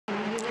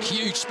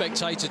Huge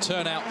spectator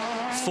turnout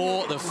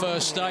for the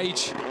first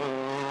stage.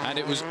 And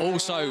it was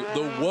also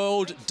the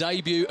world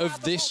debut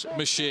of this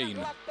machine.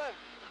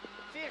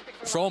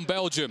 From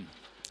Belgium,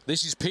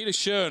 this is Pieter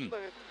Tsjoen.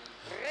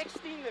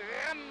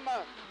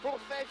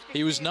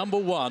 He was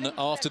 #1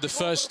 after the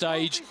first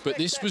stage, but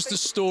this was the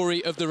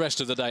story of the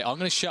rest of the day. I'm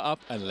going to shut up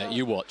and let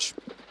you watch.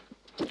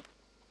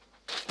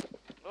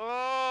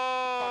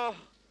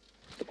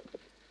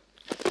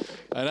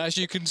 And as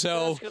you can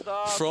tell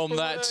from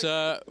that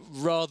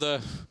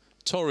rather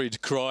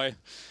torrid cry,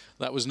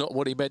 that was not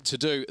what he meant to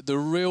do. The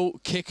real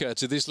kicker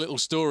to this little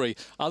story,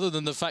 other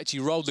than the fact he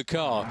rolled the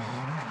car,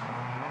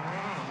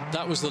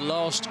 that was the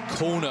last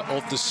corner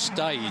of the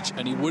stage,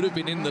 and he would have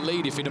been in the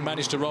lead if he'd have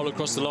managed to roll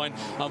across the line.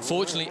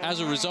 Unfortunately, as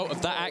a result of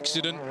that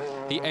accident,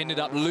 he ended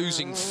up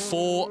losing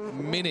 4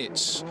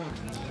 minutes.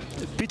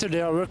 Pieter,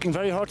 they are working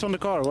very hard on the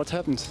car. What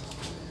happened?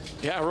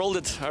 Yeah, I rolled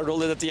it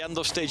at the end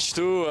of stage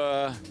 2,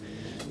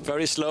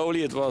 very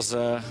slowly. It was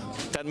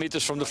 10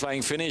 meters from the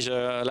flying finish,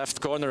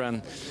 left corner,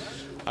 and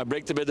I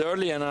braked a bit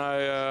early, and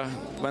I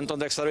went on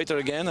the accelerator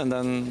again, and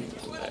then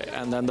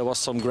there was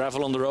some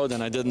gravel on the road,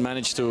 and I didn't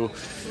manage to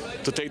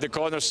take the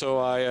corner, so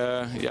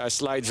I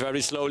slid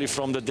very slowly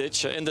from the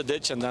ditch in the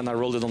ditch, and then I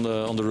rolled it on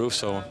the roof,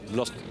 so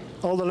lost.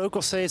 All the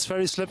locals say it's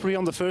very slippery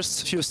on the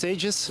first few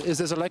stages. Is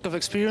this a lack of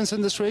experience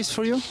in this race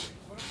for you?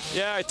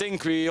 Yeah, I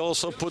think we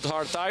also put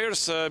hard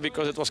tires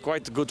because it was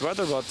quite good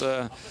weather,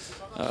 but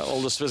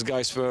all the Swiss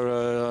guys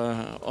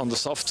were on the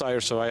soft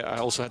tires, so I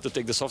also had to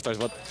take the soft tires.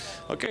 But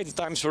okay, the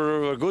times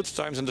were good.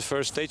 Times in the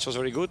first stage was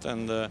very good,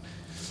 and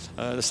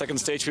the second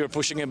stage we were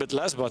pushing a bit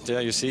less. But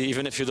yeah, you see,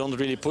 even if you don't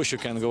really push, you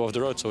can go off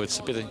the road, so it's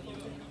a pity.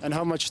 And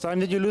how much time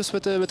did you lose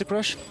with the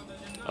crash?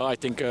 Oh, I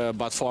think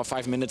about 4 or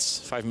 5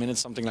 minutes,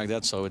 something like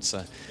that. So it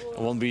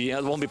won't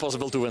be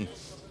possible to win.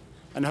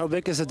 And how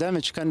big is the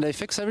damage? Can they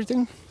fix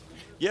everything?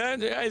 Yeah,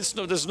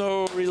 there's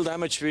no real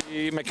damage.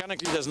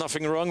 Mechanically, there's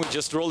nothing wrong. We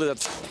just rolled it at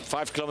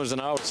 5 kilometers an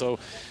hour, so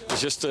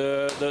it's just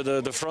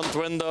the front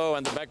window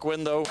and the back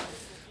window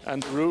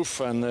and the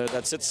roof, and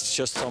that's it. It's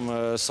just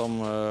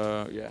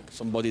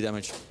some body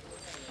damage.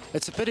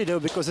 It's a pity though,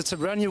 because it's a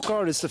brand new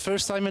car. It's the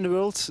first time in the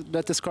world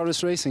that this car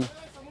is racing.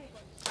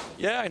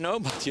 Yeah, I know,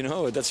 but you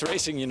know, that's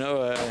racing. You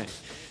know,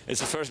 it's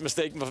the first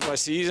mistake of my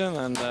season,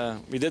 and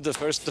we did the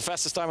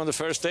fastest time on the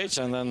first stage,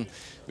 and then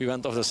we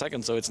went off the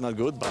second, so it's not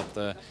good.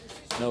 But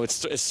no,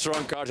 it's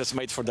strong car. It's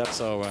made for that,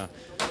 so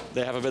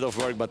they have a bit of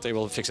work, but they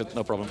will fix it,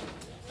 no problem.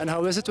 And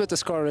how is it with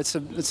this car? It's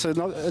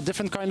a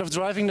different kind of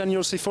driving than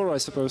your C4, I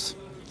suppose.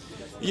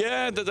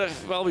 Yeah,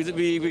 well,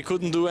 we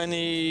couldn't do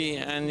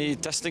any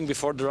testing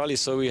before the rally,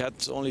 so we had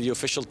only the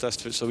official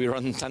test. So we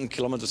run 10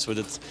 kilometers with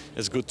it.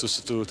 It's good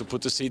to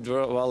put the seat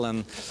well,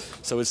 and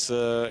so it's.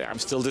 I'm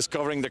still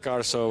discovering the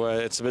car, so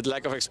it's a bit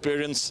lack of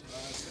experience.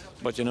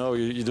 But you know,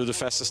 you do the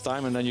fastest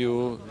time, and then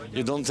you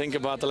don't think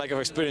about the lack of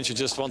experience. You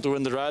just want to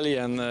win the rally,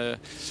 and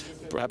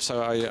perhaps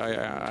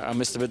I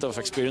missed a bit of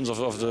experience of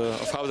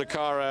how the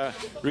car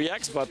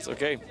reacts. But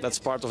okay, that's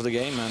part of the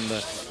game,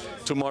 and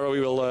tomorrow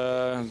we will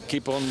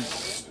keep on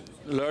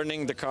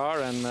learning the car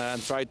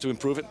and try to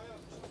improve it.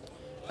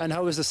 And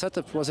how is the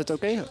setup? Was it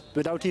okay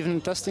without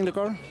even testing the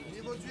car?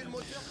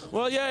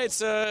 Well, yeah,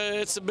 it's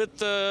a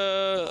bit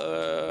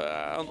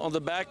on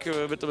the back,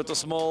 with a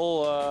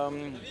small.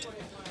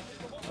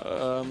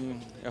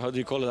 How do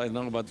you call it? I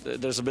don't know, but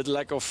there's a bit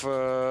lack of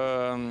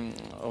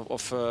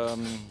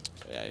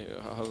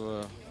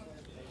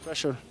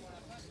pressure.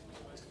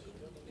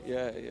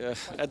 Yeah,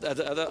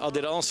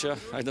 adherence. Yeah,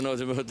 I don't know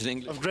the word in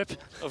English. Of grip.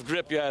 Of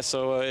grip, yeah.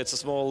 So it's a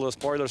small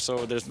spoiler,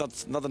 so there's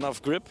not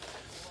enough grip.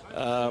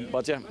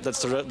 But yeah,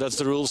 that's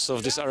the rules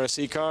of this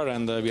RSC car,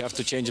 and we have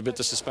to change a bit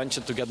the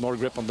suspension to get more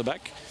grip on the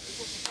back.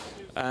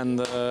 And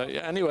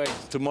yeah, anyway,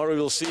 tomorrow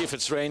we'll see if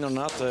it's rain or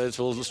not. It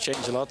will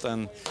change a lot,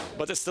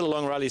 but it's still a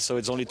long rally, so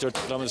it's only 30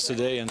 kilometers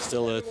today and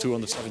still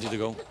 270 to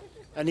go.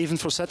 And even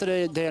for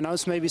Saturday, they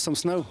announced maybe some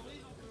snow.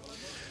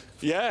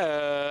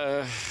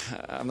 Yeah,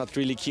 I'm not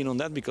really keen on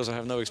that because I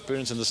have no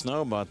experience in the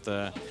snow, but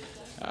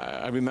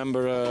I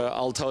remember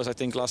Althaus, I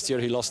think last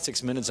year he lost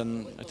 6 minutes,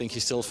 and I think he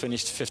still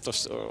finished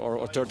 5th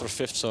or 3rd or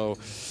 5th, so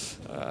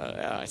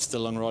yeah, it's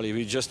still a long rally.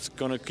 We're just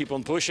going to keep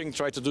on pushing,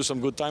 try to do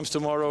some good times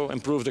tomorrow,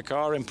 improve the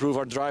car, improve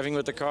our driving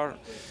with the car,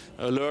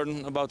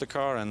 learn about the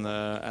car,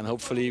 and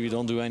hopefully we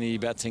don't do any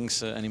bad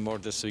things anymore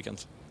this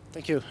weekend.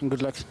 Thank you and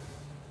good luck.